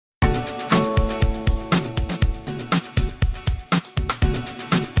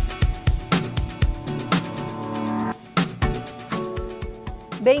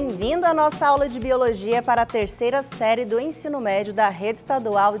Bem-vindo à nossa aula de Biologia para a terceira série do Ensino Médio da Rede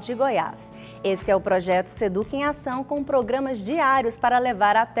Estadual de Goiás. Esse é o projeto Seduc em Ação, com programas diários para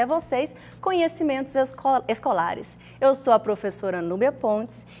levar até vocês conhecimentos escolares. Eu sou a professora Núbia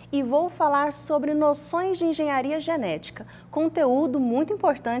Pontes e vou falar sobre noções de engenharia genética, conteúdo muito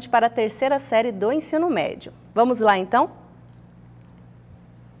importante para a terceira série do Ensino Médio. Vamos lá, então?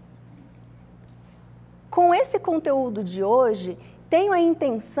 Com esse conteúdo de hoje, tenho a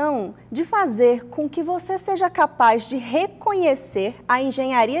intenção de fazer com que você seja capaz de reconhecer a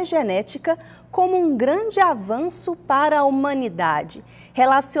engenharia genética como um grande avanço para a humanidade,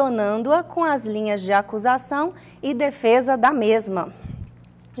 relacionando-a com as linhas de acusação e defesa da mesma.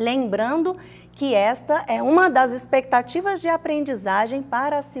 Lembrando que esta é uma das expectativas de aprendizagem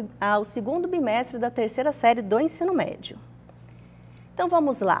para o segundo bimestre da terceira série do ensino médio. Então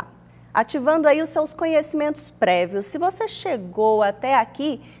vamos lá. Ativando aí os seus conhecimentos prévios. Se você chegou até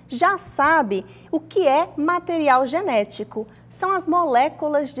aqui, já sabe o que é material genético. São as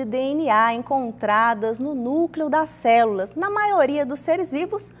moléculas de DNA encontradas no núcleo das células. Na maioria dos seres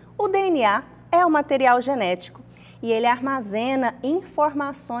vivos, o DNA é o material genético e ele armazena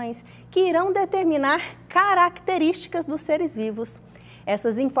informações que irão determinar características dos seres vivos.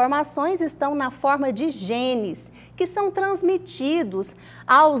 Essas informações estão na forma de genes, que são transmitidos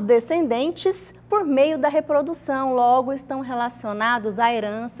aos descendentes por meio da reprodução, logo estão relacionados à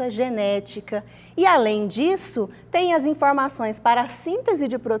herança genética. E além disso, tem as informações para a síntese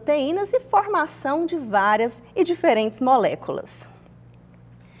de proteínas e formação de várias e diferentes moléculas.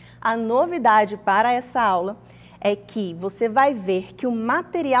 A novidade para essa aula é que você vai ver que o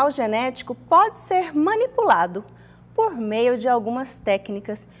material genético pode ser manipulado por meio de algumas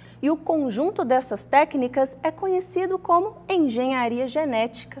técnicas, e o conjunto dessas técnicas é conhecido como engenharia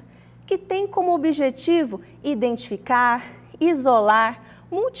genética, que tem como objetivo identificar, isolar,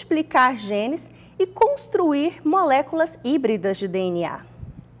 multiplicar genes e construir moléculas híbridas de DNA.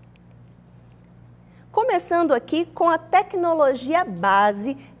 Começando aqui com a tecnologia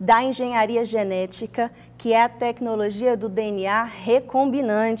base da engenharia genética, que é a tecnologia do DNA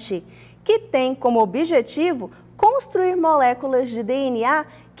recombinante, que tem como objetivo construir moléculas de DNA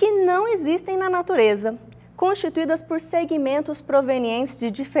que não existem na natureza, constituídas por segmentos provenientes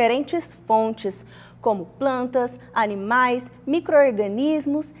de diferentes fontes, como plantas, animais,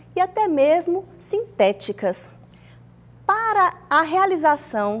 micro-organismos e até mesmo sintéticas. Para a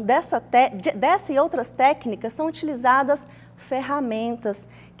realização dessa e outras técnicas são utilizadas ferramentas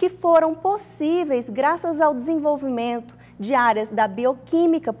que foram possíveis graças ao desenvolvimento de áreas da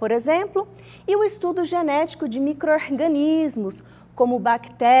bioquímica, por exemplo, e o estudo genético de micro-organismos, como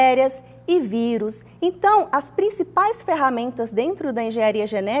bactérias e vírus. Então, as principais ferramentas dentro da engenharia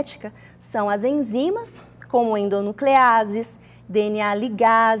genética são as enzimas, como endonucleases, DNA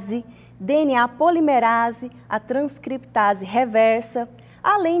ligase, DNA polimerase, a transcriptase reversa,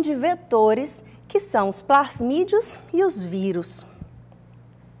 além de vetores, que são os plasmídios e os vírus.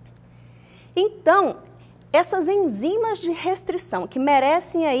 Então, essas enzimas de restrição, que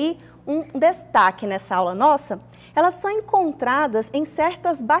merecem aí um destaque nessa aula nossa, elas são encontradas em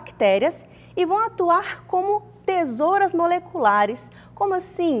certas bactérias e vão atuar como tesouras moleculares. Como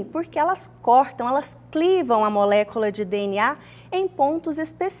assim? Porque elas cortam, elas clivam a molécula de DNA em pontos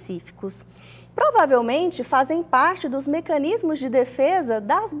específicos. Provavelmente fazem parte dos mecanismos de defesa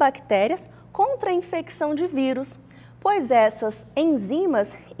das bactérias contra a infecção de vírus, pois essas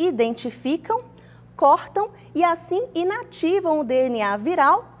enzimas identificam, cortam e assim inativam o DNA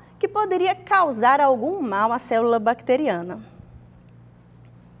viral que poderia causar algum mal à célula bacteriana.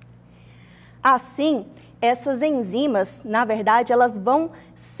 Assim, essas enzimas, na verdade, elas vão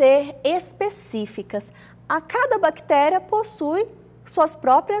ser específicas. A cada bactéria possui suas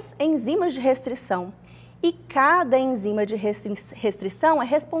próprias enzimas de restrição e cada enzima de restrição é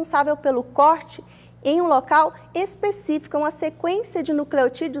responsável pelo corte em um local específico, uma sequência de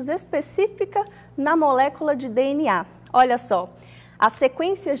nucleotídeos específica na molécula de DNA. Olha só, as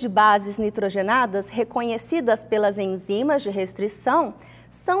sequências de bases nitrogenadas reconhecidas pelas enzimas de restrição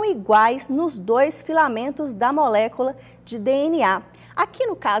são iguais nos dois filamentos da molécula de DNA. Aqui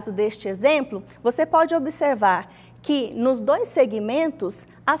no caso deste exemplo, você pode observar que nos dois segmentos,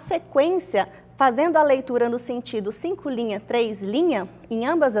 a sequência, fazendo a leitura no sentido 5', 3', em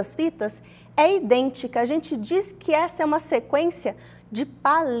ambas as fitas, é idêntica. A gente diz que essa é uma sequência de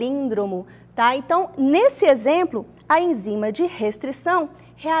palíndromo, tá? Então, nesse exemplo, a enzima de restrição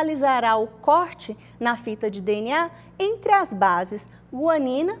realizará o corte na fita de DNA entre as bases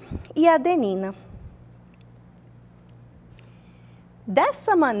guanina e adenina.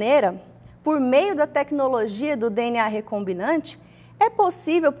 Dessa maneira, por meio da tecnologia do DNA recombinante, É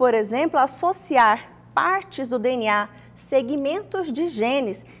possível, por exemplo, associar partes do DNA, segmentos de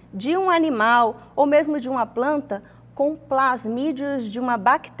genes de um animal ou mesmo de uma planta com plasmídios de uma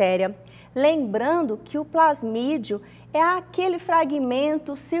bactéria. Lembrando que o plasmídio é aquele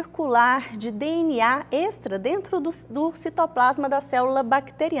fragmento circular de DNA extra dentro do citoplasma da célula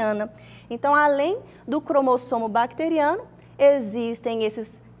bacteriana. Então, além do cromossomo bacteriano, existem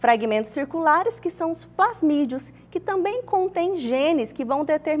esses fragmentos circulares que são os plasmídios, que também contêm genes que vão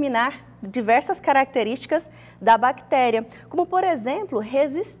determinar diversas características da bactéria, como, por exemplo,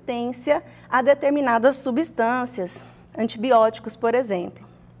 resistência a determinadas substâncias, antibióticos, por exemplo.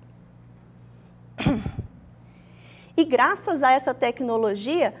 E graças a essa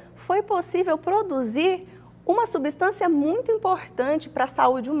tecnologia, foi possível produzir uma substância muito importante para a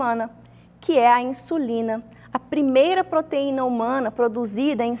saúde humana, que é a insulina, a primeira proteína humana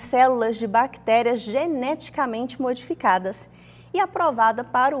produzida em células de bactérias geneticamente modificadas e aprovada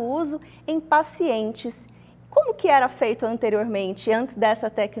para o uso em pacientes. Como que era feito anteriormente, antes dessa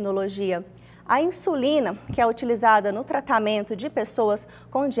tecnologia? A insulina, que é utilizada no tratamento de pessoas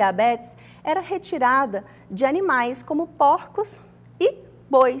com diabetes, era retirada de animais como porcos e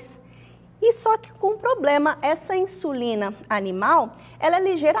bois. E só que com um problema, essa insulina animal, ela é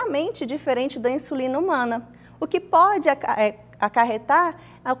ligeiramente diferente da insulina humana, o que pode acarretar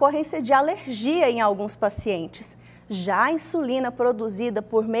a ocorrência de alergia em alguns pacientes. Já a insulina produzida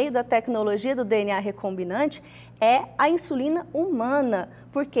por meio da tecnologia do DNA recombinante é a insulina humana,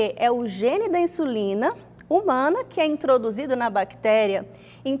 porque é o gene da insulina humana que é introduzido na bactéria.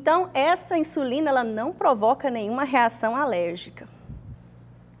 Então, essa insulina ela não provoca nenhuma reação alérgica.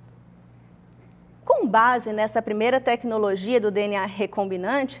 Com base nessa primeira tecnologia do DNA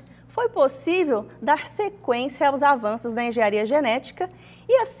recombinante, foi possível dar sequência aos avanços da engenharia genética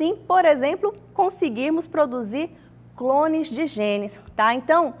e assim, por exemplo, conseguirmos produzir clones de genes, tá?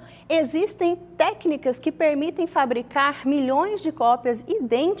 Então, existem técnicas que permitem fabricar milhões de cópias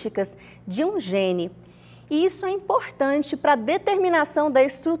idênticas de um gene. E isso é importante para a determinação da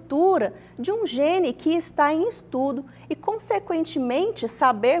estrutura de um gene que está em estudo e, consequentemente,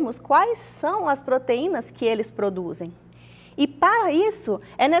 sabermos quais são as proteínas que eles produzem. E para isso,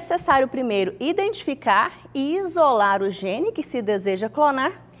 é necessário primeiro identificar e isolar o gene que se deseja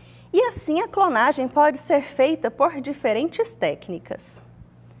clonar, e assim a clonagem pode ser feita por diferentes técnicas.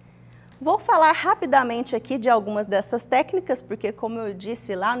 Vou falar rapidamente aqui de algumas dessas técnicas, porque como eu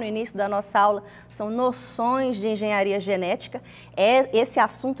disse lá no início da nossa aula, são noções de engenharia genética. Esse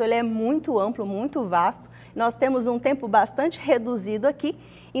assunto ele é muito amplo, muito vasto. Nós temos um tempo bastante reduzido aqui,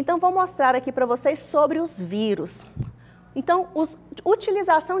 então vou mostrar aqui para vocês sobre os vírus. Então,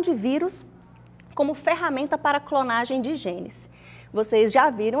 utilização de vírus como ferramenta para clonagem de genes. Vocês já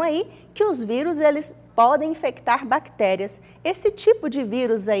viram aí que os vírus eles podem infectar bactérias. Esse tipo de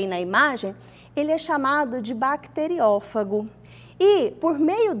vírus aí na imagem, ele é chamado de bacteriófago. E por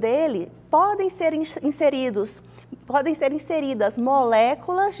meio dele podem ser inseridas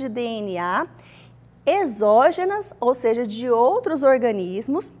moléculas de DNA exógenas, ou seja, de outros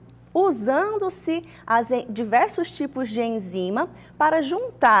organismos, usando-se diversos tipos de enzima para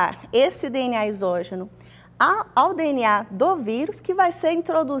juntar esse DNA exógeno ao DNA do vírus que vai ser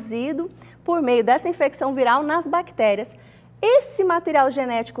introduzido por meio dessa infecção viral nas bactérias. Esse material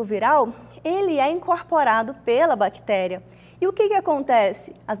genético viral, ele é incorporado pela bactéria. E o que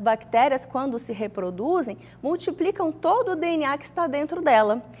acontece? As bactérias, quando se reproduzem, multiplicam todo o DNA que está dentro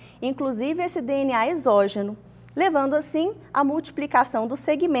dela, inclusive esse DNA exógeno, levando assim à multiplicação do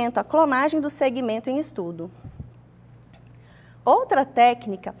segmento, a clonagem do segmento em estudo. Outra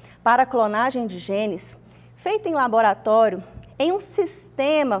técnica para a clonagem de genes, feita em laboratório, em um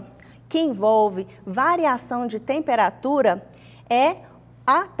sistema que envolve variação de temperatura, é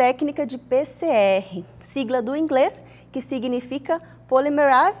a técnica de PCR, sigla do inglês, que significa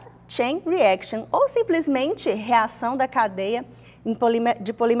Polymerase Chain Reaction, ou simplesmente reação da cadeia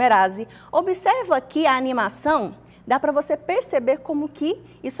de polimerase. Observa aqui a animação, dá para você perceber como que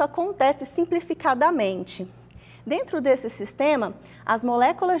isso acontece simplificadamente. Dentro desse sistema, as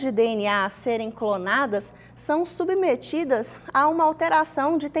moléculas de DNA a serem clonadas são submetidas a uma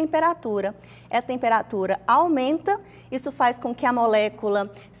alteração de temperatura. A temperatura aumenta, isso faz com que a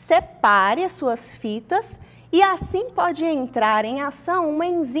molécula separe as suas fitas e assim pode entrar em ação uma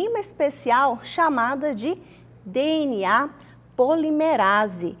enzima especial chamada de DNA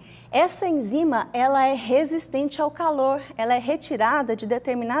polimerase. Essa enzima ela é resistente ao calor, ela é retirada de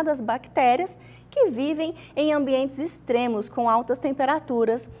determinadas bactérias que vivem em ambientes extremos com altas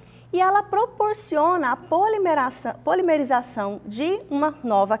temperaturas e ela proporciona a polimerização de uma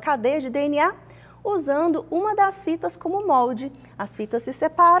nova cadeia de DNA usando uma das fitas como molde. As fitas se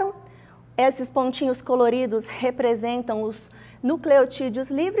separam, esses pontinhos coloridos representam os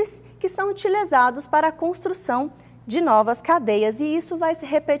nucleotídeos livres que são utilizados para a construção de novas cadeias e isso vai se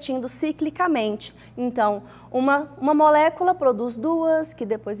repetindo ciclicamente. Então, uma molécula produz 2, que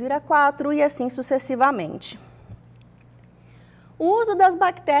depois vira 4 e assim sucessivamente. O uso das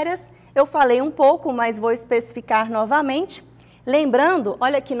bactérias eu falei um pouco, mas vou especificar novamente. Lembrando,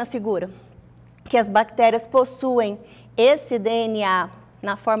 olha aqui na figura, que as bactérias possuem esse DNA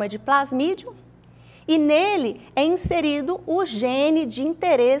na forma de plasmídio e nele é inserido o gene de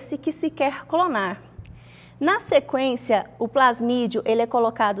interesse que se quer clonar. Na sequência, o plasmídio ele é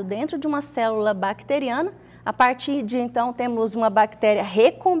colocado dentro de uma célula bacteriana. A partir de então temos uma bactéria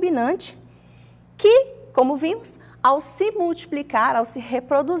recombinante que, como vimos, ao se multiplicar, ao se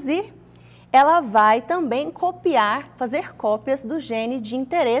reproduzir, ela vai também copiar, fazer cópias do gene de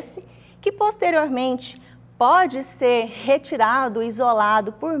interesse, que posteriormente pode ser retirado,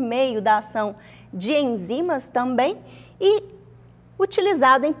 isolado por meio da ação de enzimas também e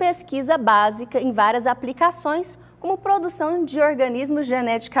utilizado em pesquisa básica em várias aplicações, como produção de organismos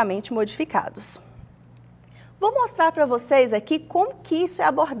geneticamente modificados. Vou mostrar para vocês aqui como que isso é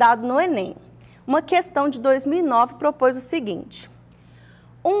abordado no Enem. Uma questão de 2009 propôs o seguinte: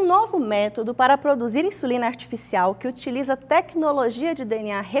 um novo método para produzir insulina artificial que utiliza tecnologia de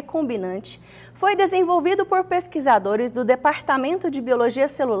DNA recombinante foi desenvolvido por pesquisadores do Departamento de Biologia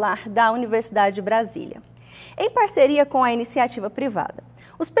Celular da Universidade de Brasília, em parceria com a iniciativa privada.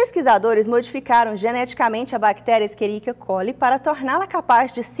 Os pesquisadores modificaram geneticamente a bactéria Escherichia coli para torná-la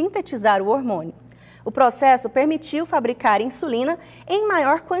capaz de sintetizar o hormônio. O processo permitiu fabricar insulina em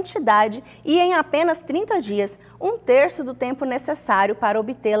maior quantidade e em apenas 30 dias, 1/3 do tempo necessário para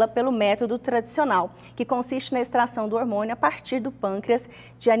obtê-la pelo método tradicional, que consiste na extração do hormônio a partir do pâncreas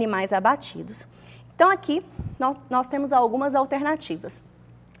de animais abatidos. Então aqui nós temos algumas alternativas.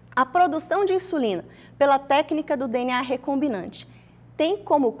 A produção de insulina pela técnica do DNA recombinante tem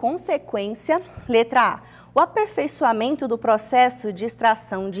como consequência, letra A, o aperfeiçoamento do processo de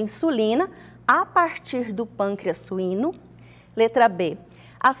extração de insulina a partir do pâncreas suíno. Letra B,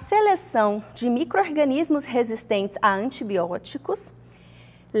 a seleção de micro-organismos resistentes a antibióticos.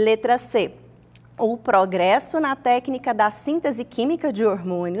 Letra C, o progresso na técnica da síntese química de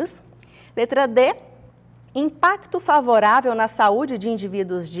hormônios. Letra D, impacto favorável na saúde de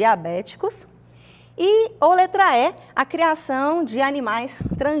indivíduos diabéticos. Ou letra E, a criação de animais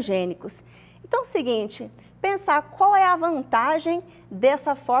transgênicos. Então é o seguinte, pensar qual é a vantagem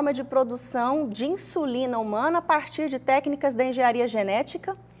dessa forma de produção de insulina humana a partir de técnicas da engenharia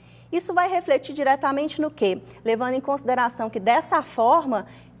genética. Isso vai refletir diretamente no quê? Levando em consideração que dessa forma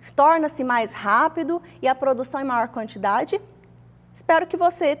torna-se mais rápido e a produção em maior quantidade. Espero que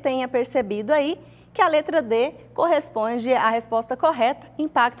você tenha percebido aí que a letra D corresponde à resposta correta,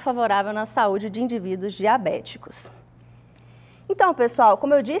 impacto favorável na saúde de indivíduos diabéticos. Então, pessoal,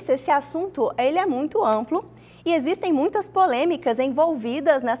 como eu disse, esse assunto ele é muito amplo e existem muitas polêmicas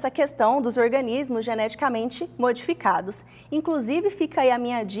envolvidas nessa questão dos organismos geneticamente modificados. Inclusive, fica aí a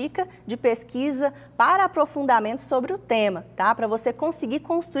minha dica de pesquisa para aprofundamento sobre o tema, tá? Para você conseguir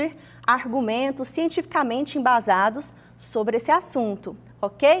construir argumentos cientificamente embasados sobre esse assunto,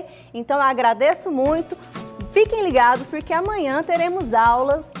 ok? Então, eu agradeço muito. Fiquem ligados porque amanhã teremos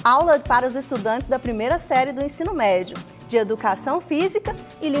aula para os estudantes da primeira série do Ensino Médio, de Educação Física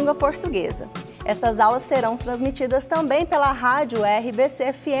e Língua Portuguesa. Estas aulas serão transmitidas também pela rádio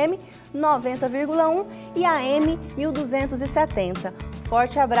RBC-FM 90,1 e AM 1270.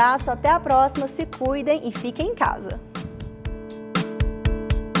 Forte abraço, até a próxima, se cuidem e fiquem em casa.